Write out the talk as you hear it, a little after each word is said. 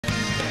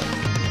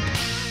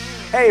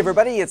Hey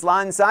everybody, it's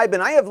Lon.TV,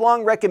 and I have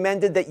long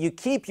recommended that you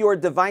keep your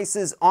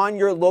devices on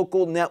your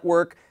local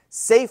network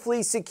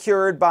safely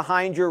secured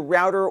behind your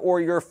router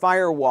or your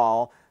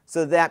firewall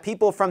so that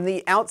people from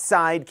the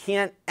outside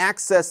can't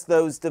access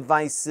those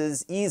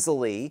devices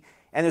easily.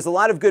 And there's a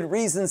lot of good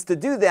reasons to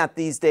do that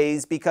these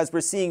days because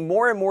we're seeing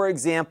more and more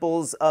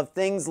examples of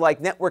things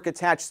like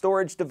network-attached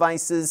storage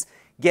devices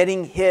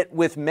getting hit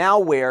with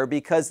malware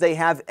because they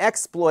have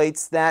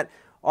exploits that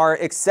are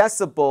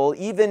accessible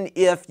even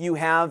if you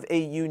have a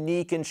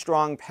unique and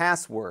strong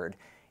password.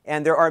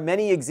 And there are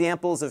many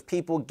examples of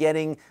people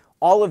getting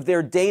all of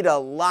their data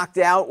locked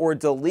out or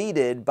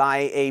deleted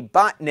by a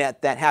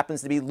botnet that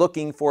happens to be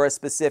looking for a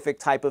specific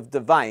type of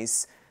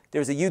device.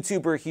 There's a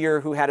YouTuber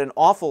here who had an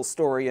awful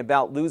story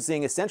about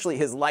losing essentially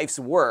his life's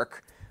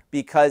work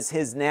because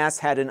his NAS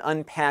had an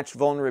unpatched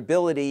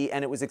vulnerability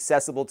and it was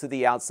accessible to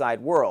the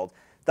outside world.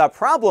 The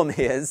problem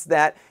is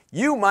that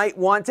you might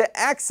want to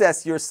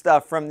access your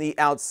stuff from the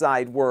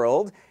outside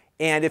world,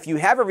 and if you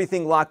have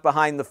everything locked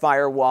behind the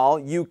firewall,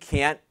 you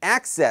can't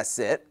access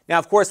it. Now,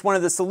 of course, one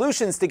of the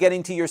solutions to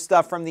getting to your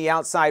stuff from the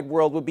outside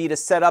world would be to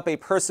set up a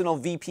personal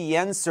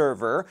VPN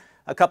server.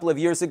 A couple of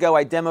years ago,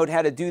 I demoed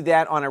how to do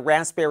that on a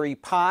Raspberry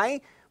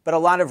Pi, but a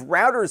lot of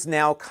routers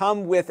now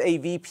come with a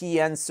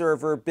VPN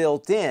server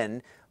built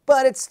in,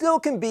 but it still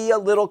can be a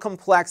little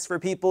complex for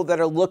people that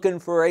are looking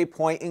for a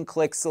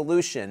point-and-click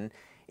solution.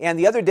 And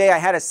the other day I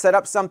had to set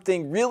up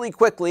something really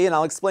quickly, and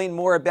I'll explain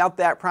more about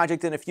that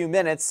project in a few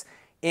minutes,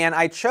 and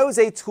I chose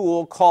a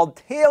tool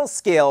called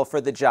Tailscale for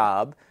the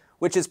job,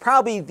 which is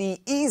probably the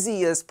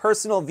easiest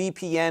personal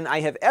VPN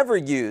I have ever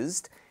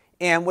used.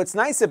 And what's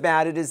nice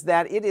about it is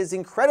that it is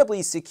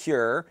incredibly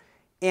secure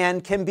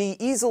and can be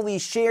easily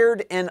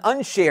shared and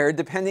unshared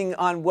depending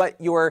on what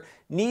your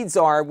needs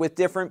are with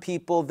different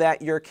people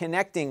that you're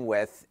connecting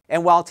with.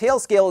 And while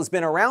Tailscale has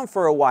been around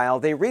for a while,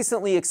 they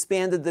recently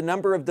expanded the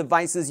number of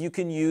devices you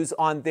can use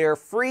on their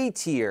free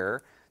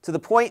tier to the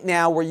point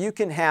now where you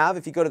can have,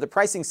 if you go to the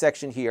pricing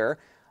section here,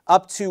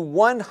 up to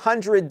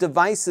 100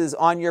 devices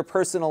on your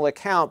personal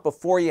account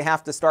before you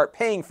have to start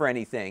paying for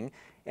anything.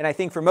 And I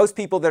think for most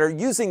people that are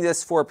using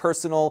this for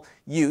personal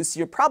use,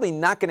 you're probably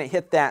not going to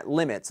hit that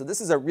limit. So this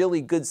is a really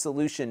good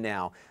solution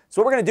now.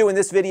 So what we're going to do in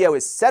this video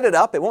is set it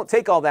up. It won't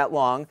take all that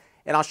long.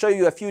 And I'll show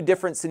you a few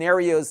different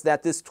scenarios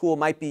that this tool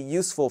might be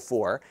useful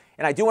for.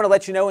 And I do want to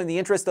let you know, in the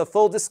interest of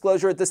full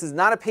disclosure, this is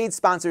not a paid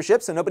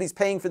sponsorship, so nobody's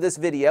paying for this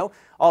video.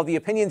 All the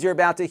opinions you're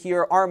about to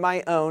hear are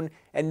my own,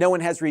 and no one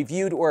has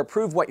reviewed or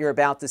approved what you're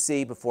about to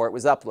see before it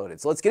was uploaded.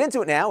 So let's get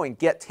into it now and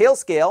get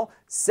Tailscale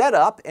set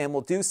up, and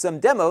we'll do some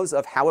demos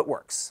of how it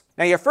works.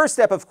 Now, your first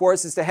step, of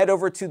course, is to head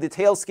over to the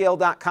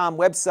tailscale.com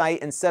website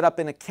and set up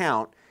an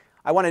account.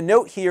 I want to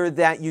note here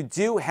that you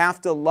do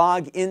have to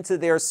log into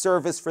their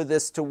service for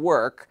this to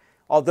work,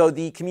 although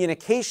the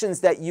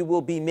communications that you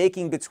will be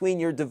making between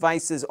your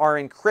devices are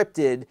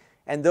encrypted,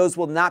 and those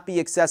will not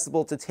be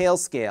accessible to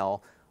Tailscale.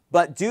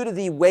 But due to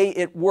the way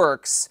it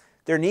works,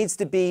 there needs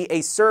to be a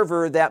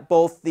server that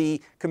both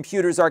the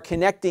computers are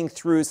connecting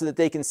through so that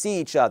they can see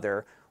each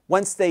other.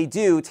 Once they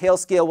do,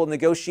 Tailscale will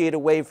negotiate a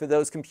way for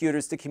those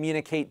computers to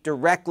communicate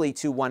directly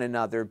to one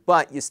another,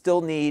 but you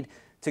still need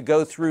to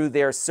go through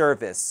their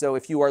service. So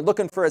if you are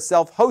looking for a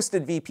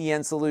self-hosted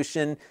VPN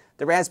solution,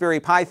 the Raspberry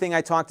Pi thing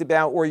I talked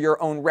about or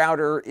your own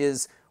router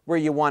is where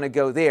you want to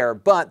go there,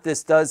 but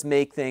this does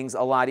make things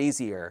a lot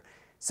easier.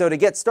 So to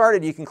get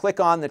started, you can click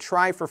on the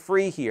Try for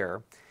Free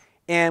here.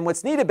 And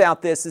what's neat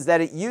about this is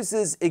that it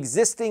uses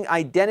existing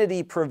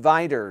identity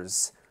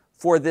providers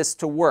for this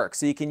to work.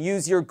 So you can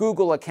use your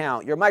Google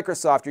account, your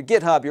Microsoft, your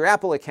GitHub, your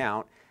Apple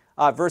account,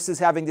 versus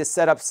having to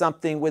set up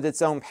something with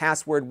its own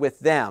password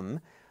with them.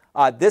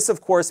 This, of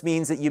course,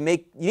 means that you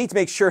need to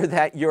make sure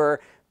that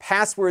your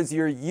passwords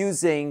you're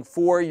using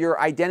for your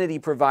identity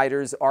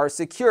providers are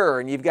secure,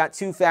 and you've got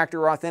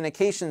two-factor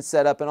authentication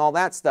set up and all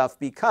that stuff,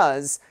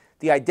 because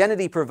the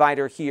identity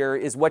provider here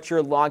is what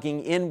you're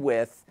logging in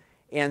with.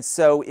 And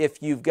so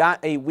if you've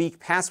got a weak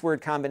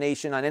password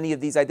combination on any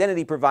of these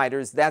identity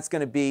providers, that's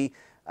going to be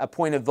a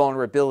point of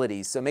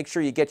vulnerability. So make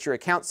sure you get your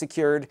account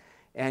secured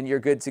and you're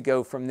good to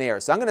go from there.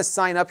 So I'm going to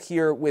sign up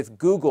here with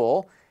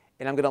Google,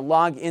 and I'm going to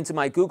log into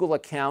my Google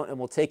account, and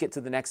we'll take it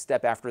to the next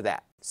step after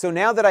that. So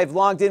now that I've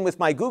logged in with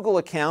my Google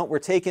account, we're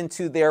taken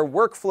to their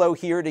workflow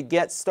here to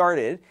get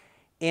started.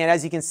 And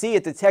as you can see,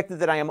 it detected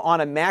that I am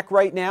on a Mac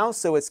right now,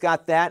 so it's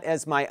got that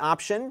as my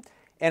option.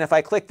 And if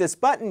I click this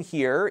button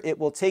here, it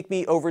will take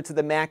me over to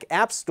the Mac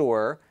App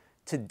Store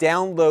to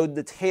download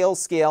the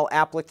Tailscale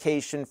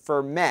application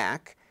for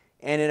Mac.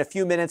 And in a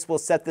few minutes, we'll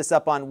set this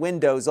up on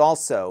Windows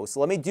also. So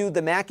let me do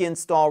the Mac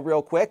install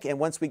real quick, and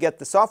once we get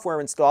the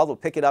software installed, we'll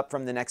pick it up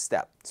from the next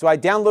step. So I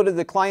downloaded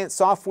the client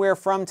software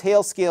from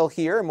Tailscale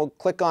here, and we'll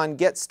click on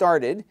Get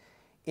Started.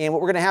 And what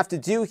we're going to have to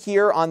do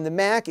here on the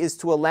Mac is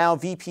to allow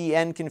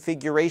VPN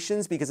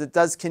configurations, because it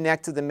does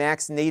connect to the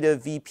Mac's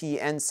native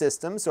VPN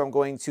system. So I'm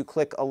going to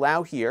click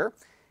Allow here.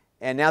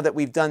 And now that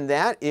we've done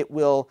that, it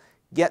will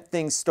get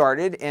things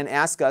started and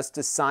ask us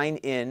to sign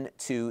in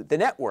to the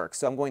network.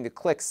 So I'm going to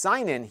click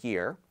Sign In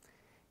here.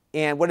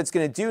 And what it's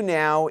going to do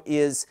now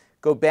is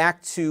go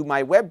back to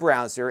my web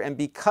browser, and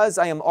because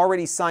I am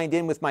already signed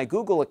in with my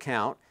Google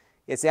account,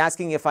 it's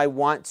asking if I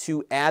want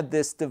to add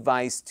this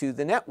device to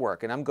the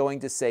network. And I'm going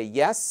to say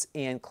yes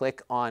and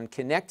click on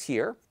Connect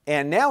here.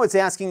 And now it's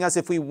asking us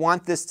if we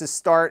want this to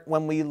start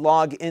when we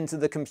log into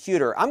the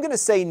computer. I'm going to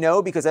say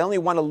no because I only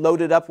want to load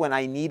it up when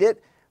I need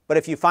it. But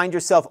if you find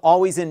yourself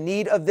always in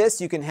need of this,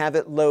 you can have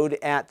it load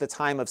at the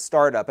time of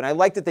startup. And I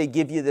like that they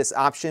give you this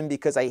option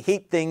because I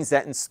hate things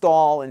that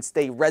install and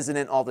stay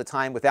resident all the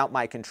time without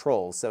my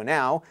control. So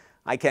now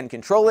I can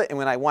control it, and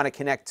when I want to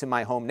connect to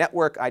my home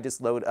network, I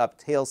just load up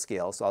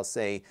Tailscale. So I'll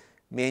say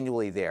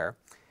manually there.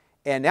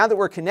 And now that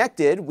we're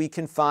connected, we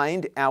can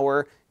find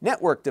our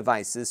network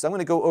devices. So I'm going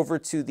to go over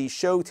to the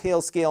Show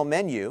Tailscale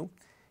menu.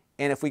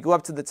 And if we go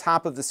up to the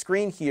top of the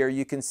screen here,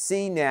 you can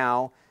see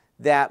now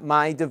that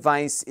my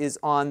device is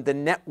on the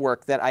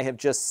network that I have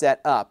just set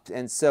up.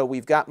 And so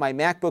we've got my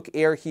MacBook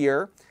Air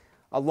here,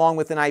 along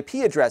with an IP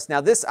address. Now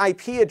this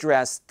IP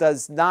address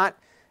does not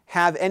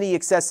have any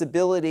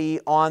accessibility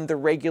on the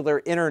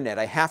regular internet.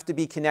 I have to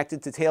be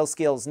connected to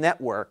Tailscale's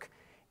network,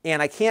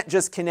 and I can't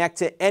just connect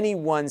to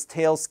anyone's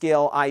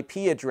Tailscale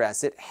IP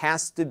address. It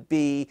has to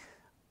be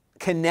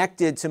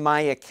connected to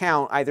my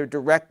account either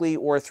directly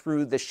or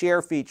through the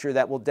share feature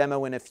that we'll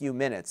demo in a few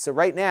minutes. So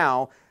right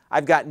now,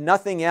 I've got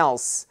nothing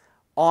else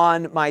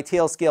on my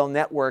Tailscale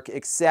network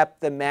except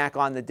the Mac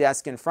on the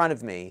desk in front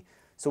of me.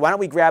 So why don't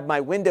we grab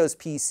my Windows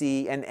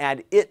PC and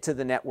add it to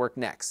the network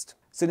next.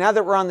 So now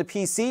that we're on the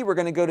PC, we're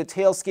going to go to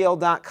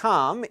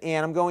tailscale.com,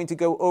 and I'm going to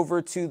go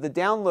over to the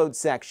download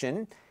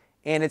section,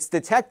 and it's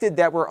detected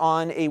that we're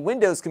on a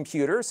Windows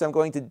computer, so I'm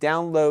going to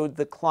download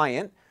the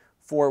client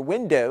for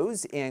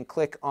Windows and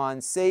click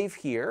on Save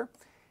here.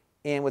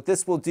 And what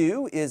this will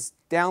do is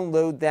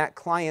download that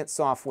client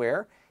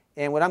software,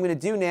 and what I'm going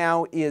to do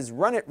now is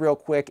run it real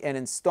quick and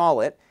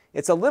install it.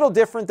 It's a little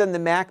different than the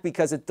Mac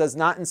because it does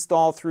not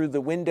install through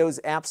the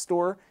Windows App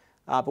Store.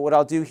 But what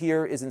I'll do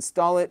here is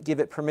install it,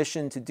 give it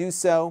permission to do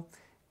so,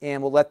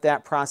 and we'll let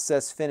that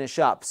process finish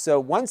up.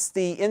 So once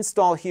the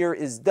install here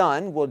is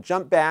done, we'll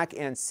jump back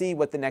and see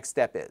what the next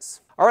step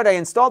is. All right, I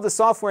installed the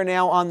software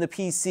now on the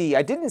PC.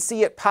 I didn't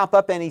see it pop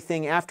up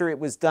anything after it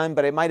was done,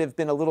 but I might have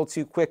been a little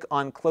too quick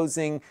on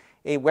closing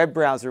a web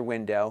browser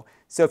window.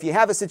 So if you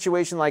have a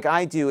situation like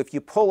I do, if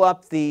you pull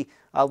up the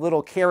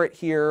little caret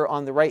here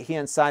on the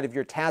right-hand side of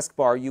your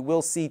taskbar, you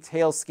will see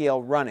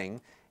Tailscale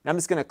running. And I'm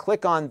just going to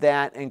click on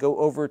that and go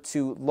over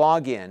to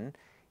Login.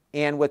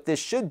 And what this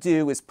should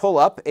do is pull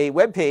up a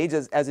web page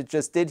as it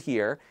just did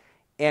here.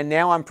 And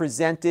now I'm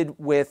presented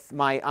with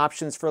my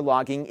options for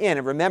logging in.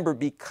 And remember,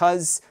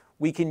 because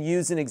we can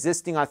use an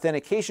existing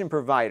authentication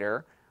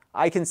provider,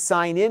 I can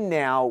sign in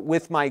now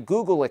with my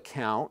Google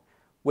account,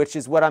 which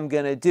is what I'm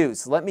going to do.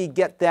 So let me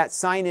get that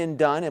sign in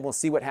done, and we'll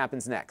see what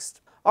happens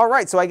next. All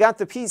right, so I got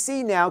the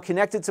PC now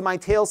connected to my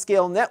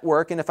Tailscale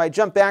network, and if I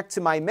jump back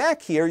to my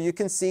Mac here, you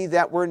can see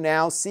that we're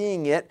now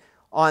seeing it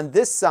on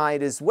this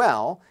side as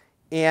well.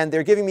 And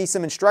they're giving me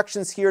some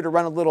instructions here to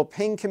run a little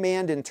ping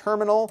command in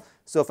terminal.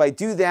 So if I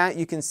do that,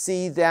 you can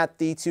see that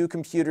the two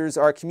computers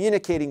are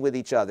communicating with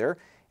each other.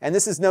 And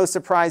this is no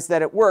surprise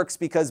that it works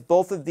because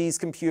both of these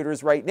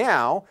computers right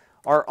now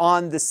are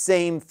on the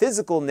same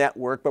physical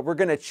network, but we're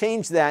going to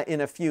change that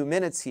in a few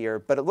minutes here.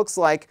 But it looks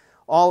like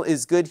all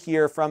is good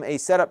here from a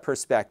setup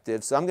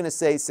perspective. So I'm going to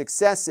say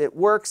success, it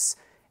works,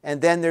 and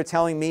then they're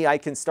telling me I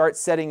can start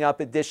setting up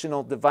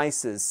additional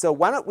devices. So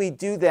why don't we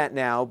do that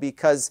now,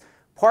 because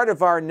part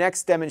of our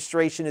next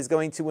demonstration is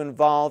going to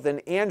involve an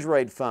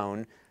Android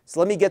phone. So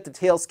let me get the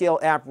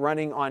Tailscale app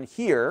running on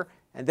here,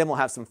 and then we'll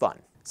have some fun.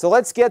 So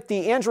let's get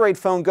the Android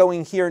phone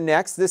going here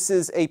next. This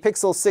is a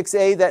Pixel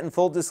 6a that, in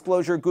full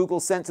disclosure,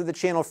 Google sent to the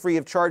channel free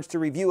of charge to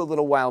review a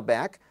little while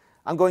back.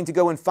 I'm going to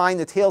go and find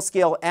the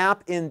Tailscale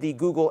app in the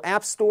Google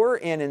App Store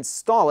and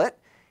install it.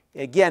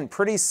 Again,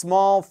 pretty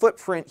small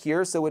footprint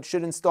here, so it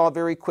should install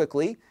very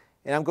quickly.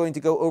 And I'm going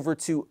to go over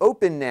to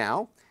Open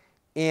now.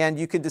 And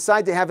you can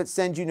decide to have it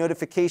send you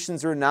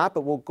notifications or not,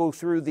 but we'll go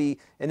through the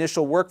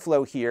initial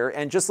workflow here.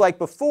 And just like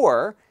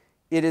before,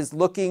 it is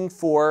looking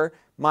for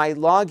my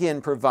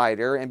login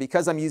provider. And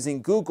because I'm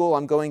using Google,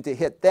 I'm going to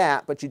hit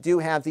that. But you do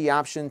have the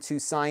option to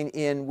sign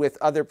in with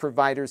other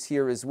providers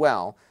here as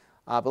well.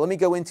 But let me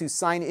go into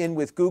sign in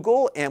with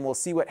Google, and we'll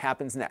see what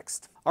happens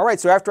next. All right,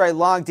 so after I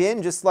logged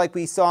in, just like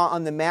we saw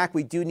on the Mac,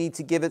 we do need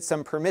to give it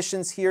some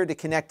permissions here to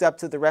connect up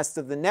to the rest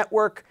of the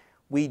network.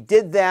 We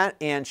did that,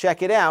 and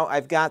check it out.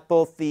 I've got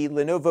both the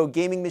Lenovo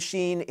gaming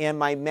machine and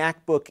my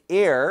MacBook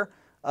Air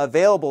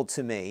available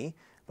to me.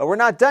 But we're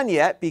not done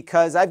yet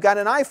because I've got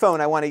an iPhone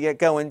I want to get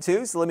going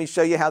to, so let me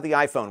show you how the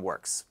iPhone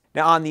works.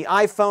 Now on the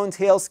iPhone,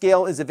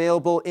 Tailscale is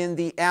available in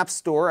the App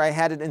Store. I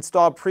had it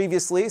installed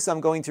previously, so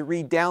I'm going to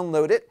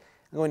re-download it.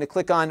 I'm going to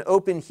click on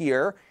Open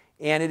here,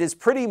 and it is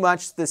pretty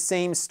much the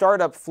same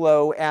startup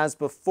flow as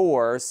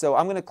before. So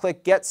I'm going to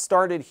click Get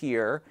Started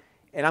here,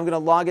 and I'm going to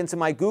log into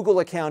my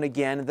Google account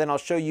again, and then I'll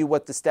show you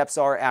what the steps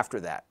are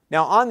after that.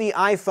 Now on the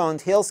iPhone,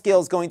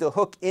 Tailscale is going to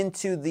hook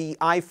into the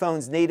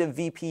iPhone's native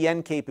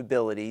VPN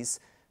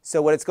capabilities.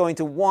 So what it's going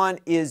to want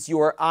is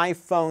your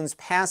iPhone's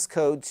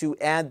passcode to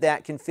add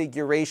that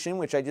configuration,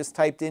 which I just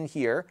typed in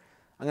here.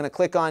 I'm going to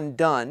click on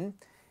Done,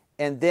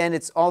 and then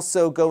it's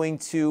also going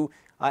to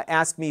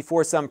ask me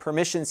for some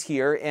permissions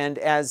here, and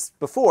as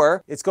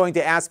before, it's going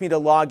to ask me to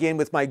log in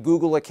with my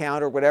Google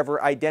account or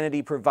whatever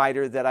identity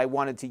provider that I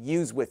wanted to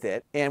use with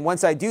it. And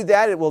once I do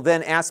that, it will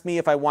then ask me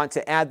if I want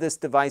to add this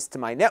device to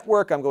my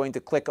network. I'm going to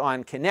click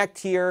on Connect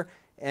here,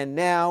 and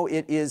now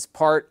it is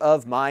part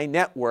of my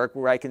network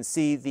where I can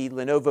see the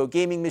Lenovo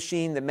gaming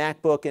machine, the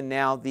MacBook, and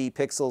now the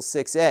Pixel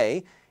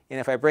 6a. And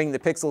if I bring the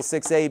Pixel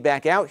 6a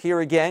back out here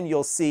again,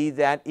 you'll see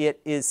that it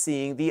is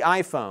seeing the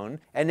iPhone.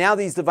 And now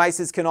these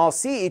devices can all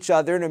see each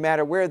other no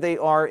matter where they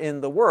are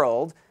in the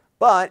world.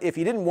 But if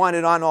you didn't want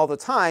it on all the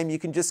time, you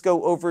can just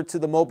go over to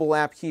the mobile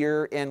app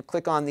here and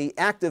click on the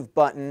active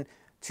button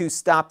to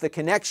stop the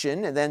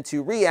connection. And then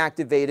to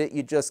reactivate it,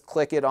 you just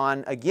click it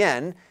on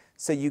again.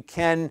 So you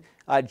can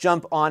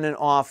jump on and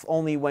off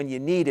only when you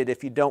need it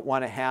if you don't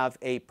want to have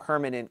a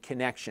permanent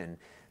connection.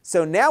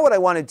 So now what I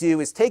want to do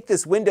is take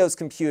this Windows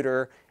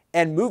computer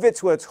and move it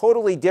to a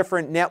totally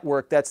different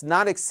network that's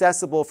not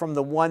accessible from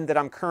the one that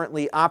I'm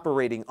currently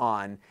operating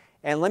on.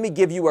 And let me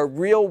give you a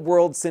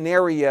real-world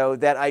scenario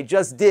that I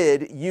just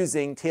did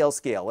using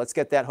Tailscale. Let's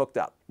get that hooked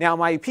up. Now,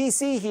 my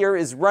PC here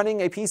is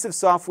running a piece of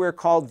software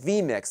called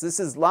Vmix. This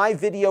is live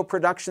video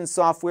production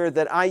software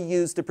that I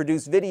use to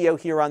produce video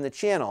here on the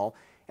channel.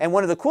 And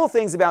one of the cool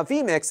things about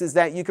Vmix is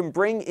that you can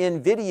bring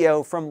in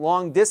video from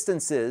long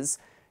distances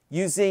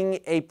using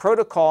a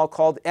protocol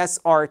called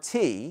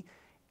SRT.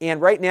 And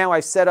right now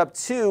I've set up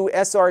 2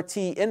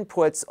 SRT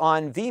inputs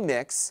on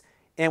Vmix.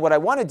 And what I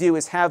want to do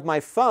is have my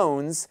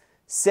phones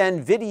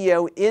send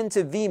video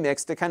into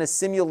Vmix to kind of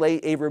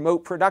simulate a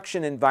remote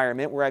production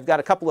environment where I've got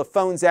a couple of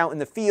phones out in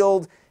the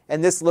field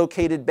and this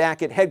located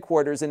back at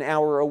headquarters an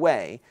hour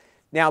away.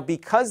 Now,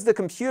 because the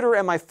computer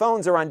and my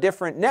phones are on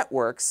different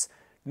networks,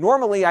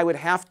 normally I would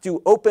have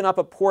to open up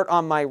a port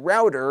on my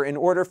router in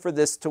order for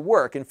this to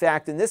work. In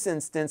fact, in this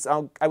instance,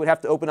 I would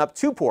have to open up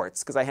 2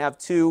 ports because I have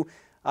 2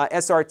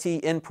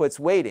 SRT inputs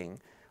waiting.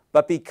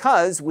 But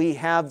because we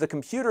have the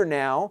computer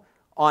now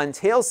on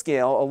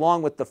Tailscale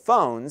along with the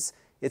phones,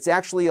 it's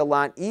actually a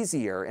lot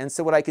easier. And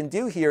so what I can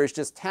do here is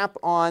just tap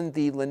on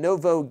the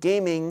Lenovo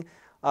gaming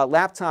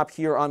laptop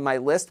here on my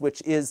list,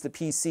 which is the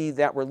PC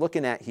that we're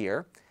looking at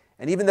here.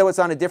 And even though it's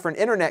on a different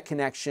internet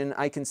connection,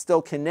 I can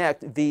still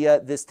connect via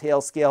this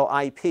Tailscale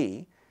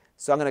IP.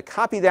 So I'm going to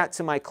copy that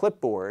to my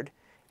clipboard.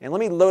 And let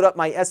me load up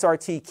my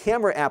SRT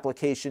camera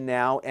application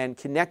now and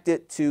connect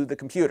it to the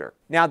computer.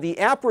 Now, the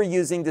app we're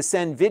using to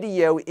send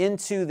video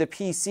into the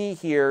PC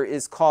here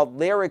is called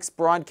Larix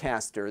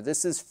Broadcaster.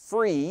 This is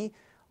free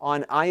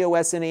on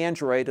iOS and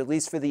Android, at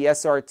least for the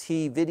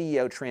SRT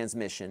video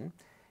transmission.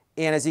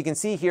 And as you can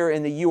see here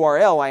in the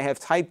URL, I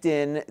have typed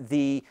in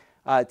the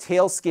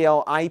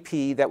Tailscale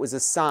IP that was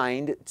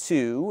assigned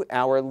to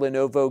our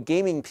Lenovo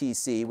gaming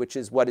PC, which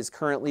is what is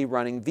currently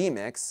running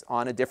Vmix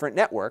on a different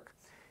network.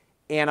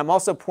 And I'm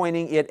also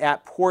pointing it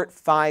at port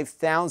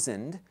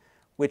 5000,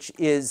 which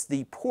is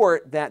the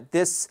port that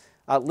this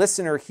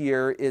listener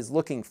here is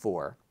looking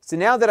for. So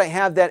now that I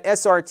have that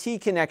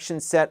SRT connection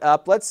set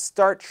up, let's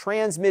start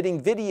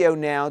transmitting video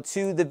now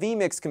to the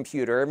Vmix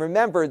computer. And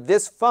remember,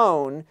 this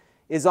phone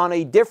is on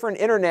a different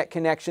internet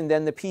connection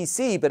than the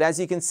PC, but as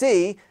you can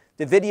see,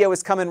 the video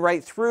is coming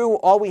right through.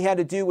 All we had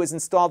to do was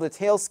install the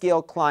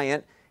Tailscale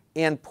client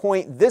and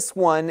point this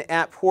one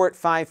at port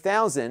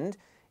 5000.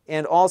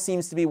 And all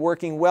seems to be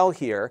working well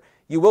here.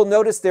 You will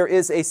notice there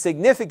is a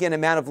significant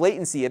amount of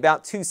latency,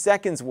 about 2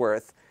 seconds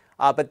worth,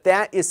 but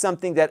that is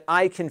something that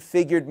I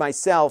configured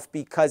myself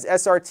because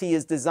SRT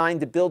is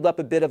designed to build up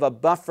a bit of a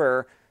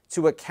buffer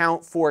to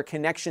account for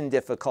connection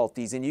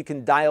difficulties, and you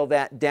can dial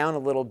that down a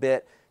little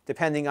bit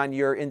depending on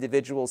your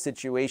individual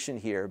situation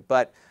here.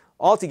 But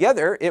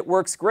altogether, it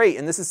works great,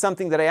 and this is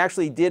something that I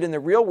actually did in the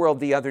real world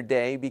the other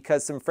day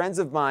because some friends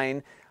of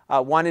mine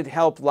wanted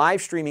help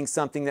live streaming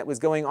something that was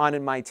going on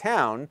in my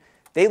town.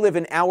 They live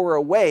an hour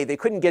away. They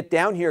couldn't get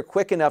down here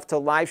quick enough to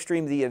live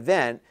stream the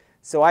event.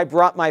 So I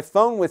brought my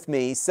phone with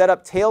me, set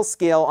up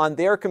Tailscale on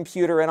their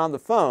computer and on the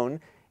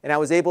phone, and I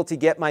was able to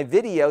get my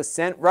video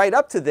sent right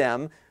up to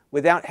them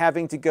without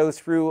having to go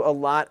through a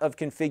lot of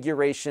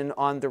configuration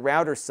on the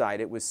router side.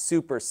 It was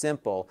super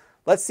simple.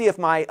 Let's see if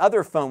my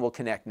other phone will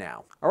connect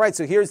now. All right,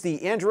 so here's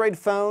the Android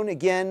phone,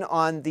 again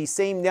on the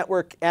same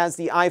network as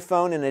the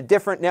iPhone and a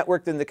different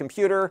network than the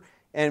computer.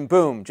 And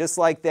boom, just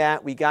like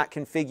that, we got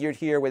configured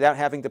here without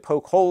having to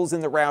poke holes in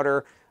the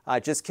router,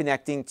 just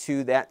connecting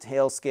to that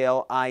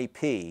Tailscale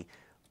IP.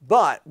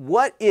 But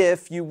what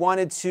if you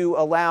wanted to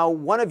allow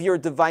one of your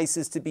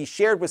devices to be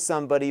shared with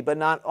somebody, but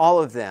not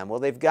all of them? Well,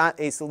 they've got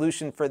a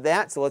solution for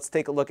that, so let's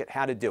take a look at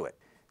how to do it.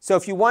 So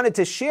if you wanted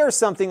to share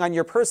something on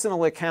your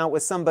personal account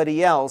with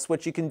somebody else,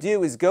 what you can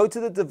do is go to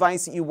the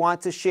device that you want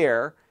to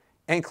share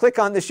and click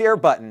on the share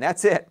button.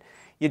 That's it.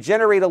 You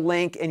generate a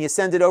link and you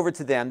send it over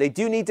to them. They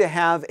do need to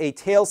have a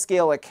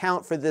Tailscale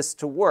account for this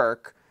to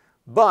work,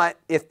 but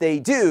if they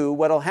do,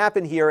 what will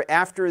happen here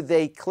after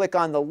they click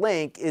on the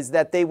link is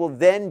that they will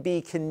then be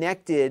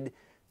connected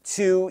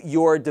to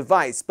your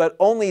device, but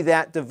only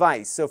that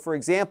device. So for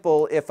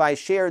example, if I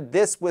shared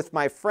this with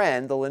my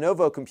friend, the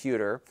Lenovo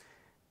computer,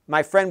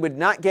 my friend would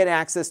not get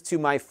access to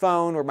my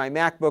phone or my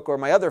MacBook or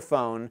my other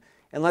phone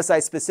unless I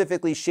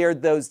specifically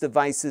shared those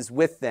devices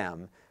with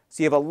them.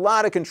 So you have a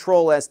lot of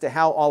control as to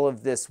how all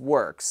of this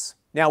works.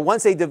 Now,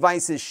 once a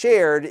device is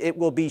shared, it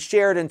will be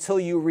shared until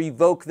you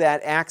revoke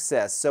that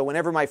access. So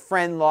whenever my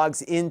friend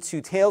logs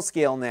into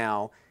Tailscale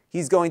now,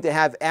 he's going to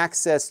have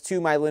access to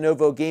my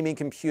Lenovo gaming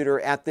computer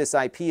at this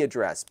IP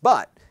address.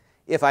 But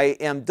if I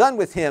am done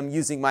with him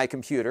using my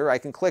computer, I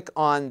can click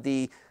on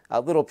the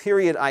little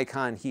period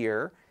icon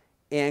here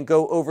and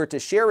go over to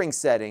sharing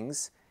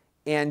settings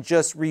and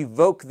just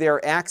revoke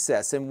their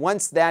access. And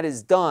once that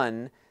is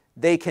done,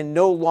 they can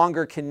no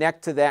longer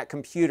connect to that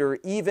computer,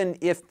 even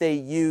if they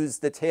use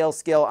the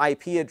Tailscale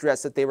IP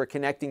address that they were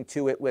connecting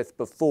to it with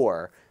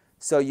before.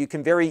 So you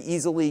can very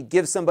easily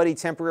give somebody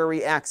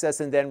temporary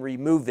access and then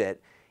remove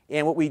it.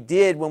 And what we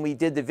did when we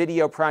did the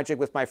video project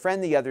with my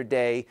friend the other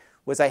day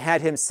was I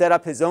had him set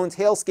up his own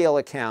Tailscale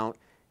account,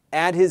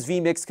 add his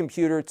Vmix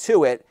computer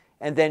to it,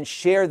 and then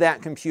share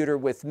that computer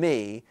with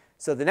me.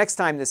 So the next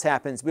time this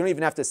happens, we don't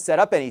even have to set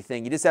up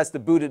anything. He just has to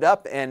boot it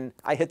up, and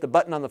I hit the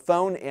button on the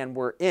phone, and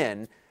we're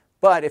in.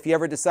 But if he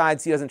ever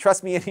decides he doesn't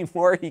trust me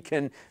anymore, he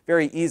can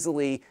very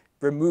easily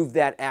remove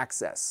that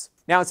access.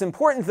 Now, it's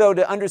important, though,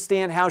 to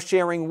understand how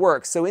sharing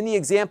works. So in the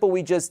example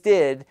we just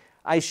did,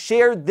 I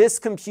shared this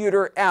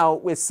computer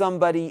out with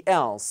somebody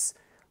else.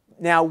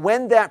 Now,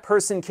 when that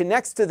person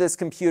connects to this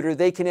computer,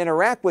 they can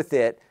interact with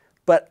it,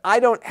 but I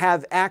don't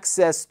have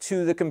access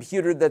to the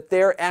computer that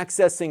they're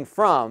accessing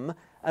from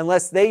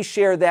unless they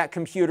share that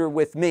computer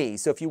with me.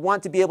 So if you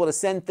want to be able to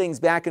send things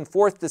back and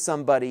forth to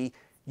somebody,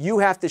 you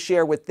have to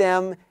share with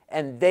them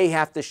and they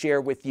have to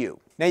share with you.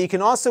 Now you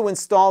can also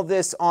install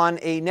this on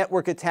a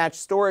network attached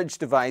storage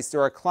device.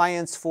 There are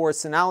clients for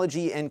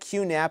Synology and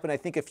QNAP and I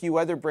think a few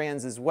other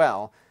brands as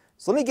well.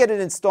 So let me get it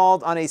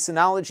installed on a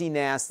Synology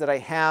NAS that I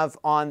have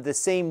on the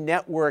same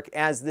network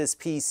as this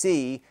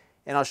PC,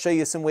 and I'll show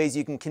you some ways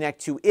you can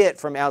connect to it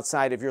from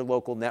outside of your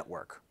local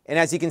network. And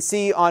as you can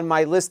see on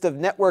my list of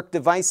network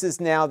devices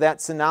now, that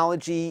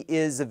Synology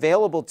is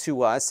available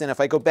to us. And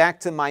if I go back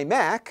to my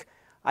Mac,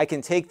 I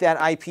can take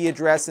that IP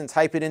address and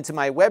type it into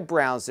my web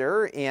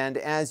browser. And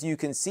as you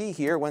can see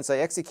here, once I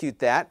execute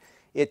that,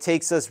 it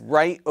takes us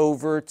right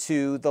over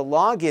to the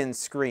login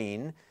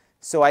screen.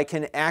 So I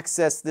can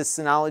access this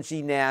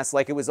Synology NAS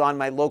like it was on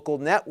my local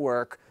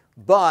network,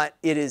 but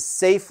it is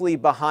safely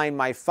behind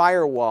my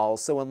firewall.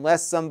 So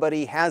unless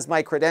somebody has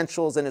my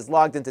credentials and is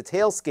logged into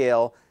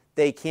Tailscale,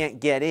 they can't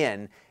get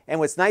in. And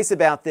what's nice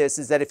about this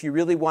is that if you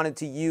really wanted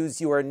to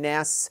use your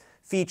NAS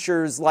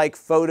features like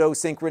photo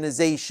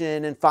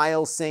synchronization and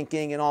file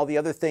syncing and all the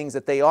other things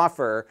that they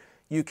offer,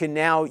 you can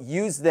now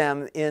use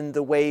them in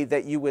the way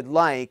that you would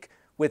like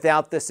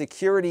without the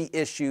security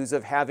issues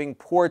of having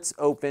ports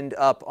opened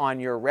up on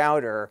your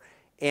router.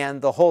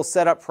 And the whole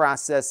setup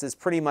process is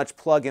pretty much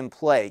plug and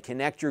play.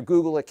 Connect your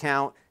Google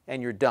account and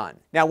you're done.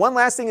 Now, one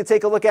last thing to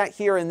take a look at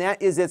here, and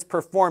that is its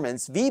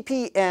performance.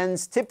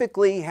 VPNs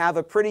typically have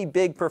a pretty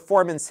big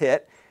performance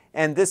hit,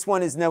 and this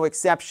one is no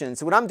exception.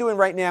 So what I'm doing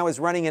right now is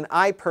running an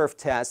iPerf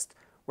test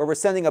where we're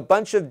sending a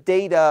bunch of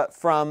data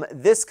from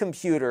this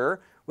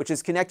computer, which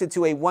is connected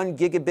to a 1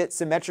 gigabit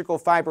symmetrical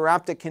fiber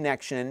optic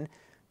connection,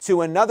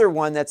 to another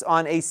one that's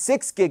on a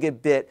 6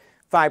 gigabit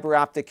fiber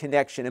optic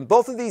connection. And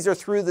both of these are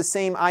through the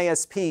same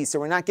ISP, so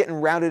we're not getting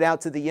routed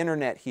out to the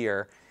internet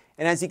here.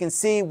 And as you can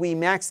see, we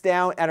maxed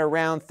out at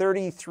around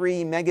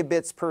 33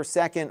 megabits per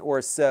second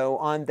or so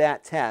on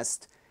that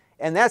test.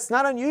 And that's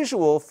not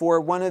unusual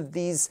for one of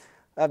these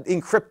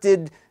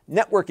encrypted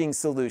networking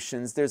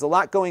solutions. There's a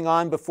lot going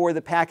on before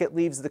the packet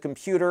leaves the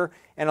computer,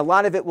 and a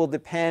lot of it will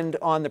depend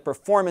on the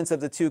performance of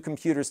the two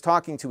computers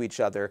talking to each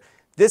other.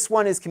 This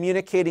one is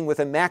communicating with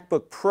a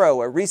MacBook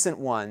Pro, a recent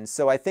one,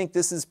 so I think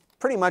this is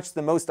pretty much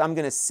the most I'm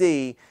going to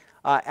see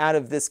out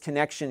of this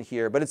connection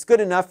here. But it's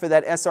good enough for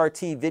that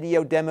SRT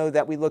video demo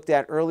that we looked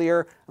at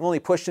earlier. I'm only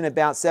pushing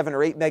about 7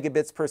 or 8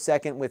 megabits per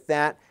second with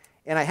that.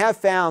 And I have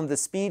found the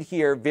speed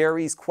here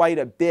varies quite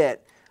a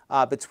bit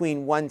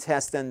between one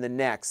test and the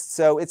next.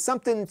 So it's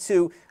something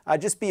to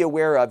just be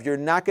aware of. You're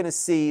not going to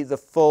see the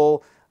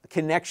full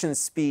connection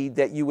speed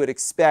that you would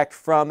expect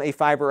from a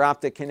fiber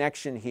optic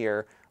connection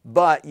here,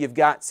 but you've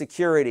got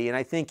security. And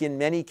I think in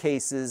many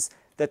cases,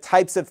 the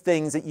types of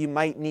things that you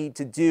might need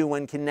to do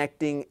when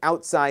connecting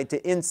outside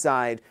to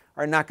inside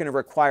are not going to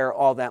require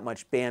all that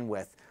much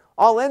bandwidth.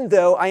 All in,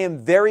 though, I am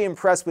very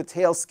impressed with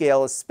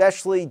Tailscale,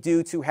 especially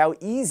due to how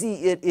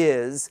easy it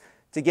is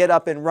to get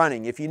up and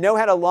running. If you know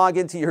how to log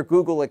into your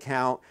Google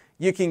account,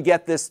 you can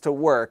get this to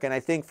work. And I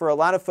think for a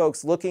lot of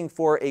folks looking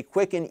for a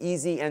quick and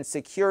easy and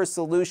secure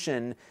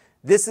solution,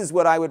 this is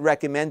what I would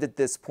recommend at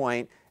this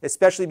point,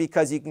 especially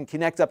because you can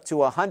connect up to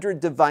 100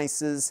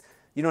 devices.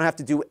 You don't have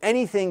to do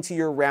anything to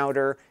your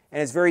router,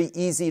 and it's very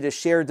easy to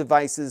share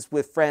devices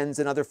with friends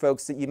and other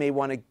folks that you may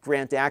want to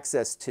grant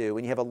access to,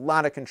 and you have a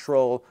lot of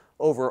control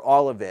over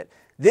all of it.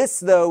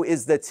 This, though,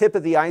 is the tip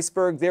of the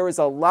iceberg. There is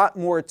a lot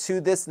more to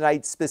this that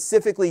I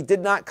specifically did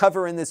not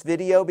cover in this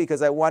video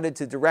because I wanted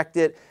to direct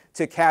it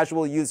to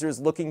casual users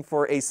looking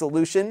for a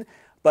solution.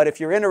 But if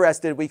you're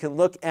interested, we can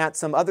look at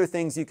some other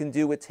things you can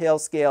do with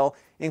Tailscale,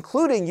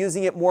 including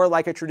using it more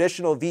like a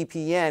traditional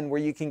VPN where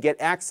you can get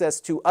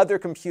access to other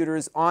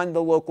computers on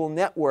the local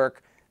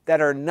network that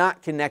are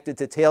not connected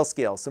to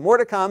Tailscale. So more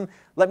to come.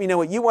 Let me know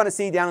what you want to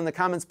see down in the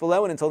comments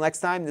below. And until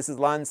next time, this is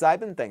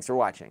Lon.TV. Thanks for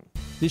watching.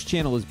 This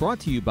channel is brought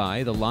to you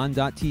by the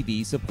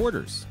Lon.TV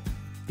supporters,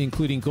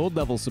 including gold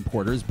level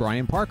supporters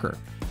Brian Parker,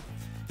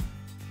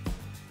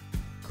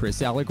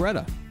 Chris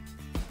Allegretta,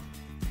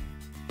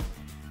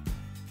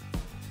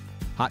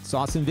 Hot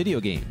Sauce and Video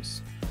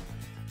Games,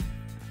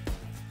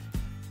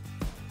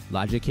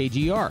 Logic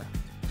KGR,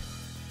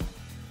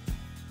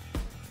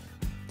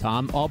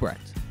 Tom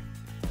Albrecht,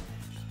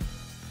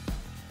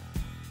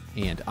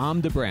 and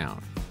Amda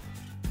Brown.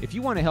 If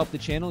you want to help the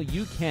channel,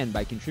 you can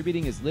by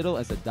contributing as little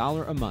as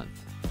 $1 a month.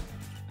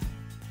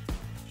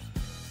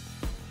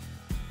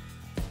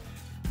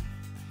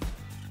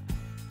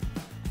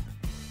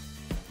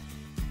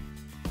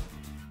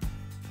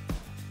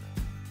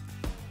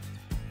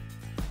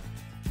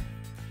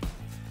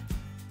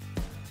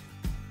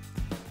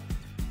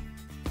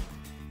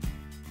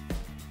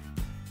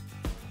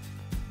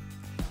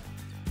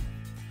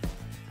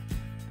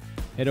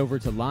 Head over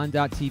to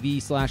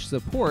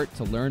lon.tv/support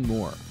to learn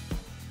more.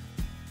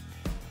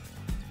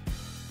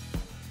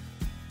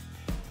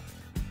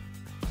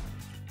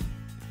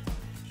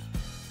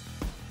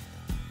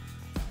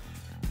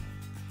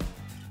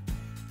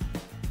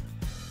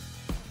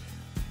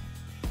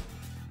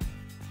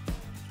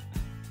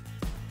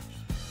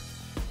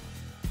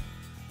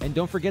 And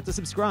don't forget to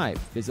subscribe.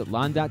 Visit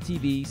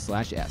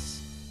lon.tv/s.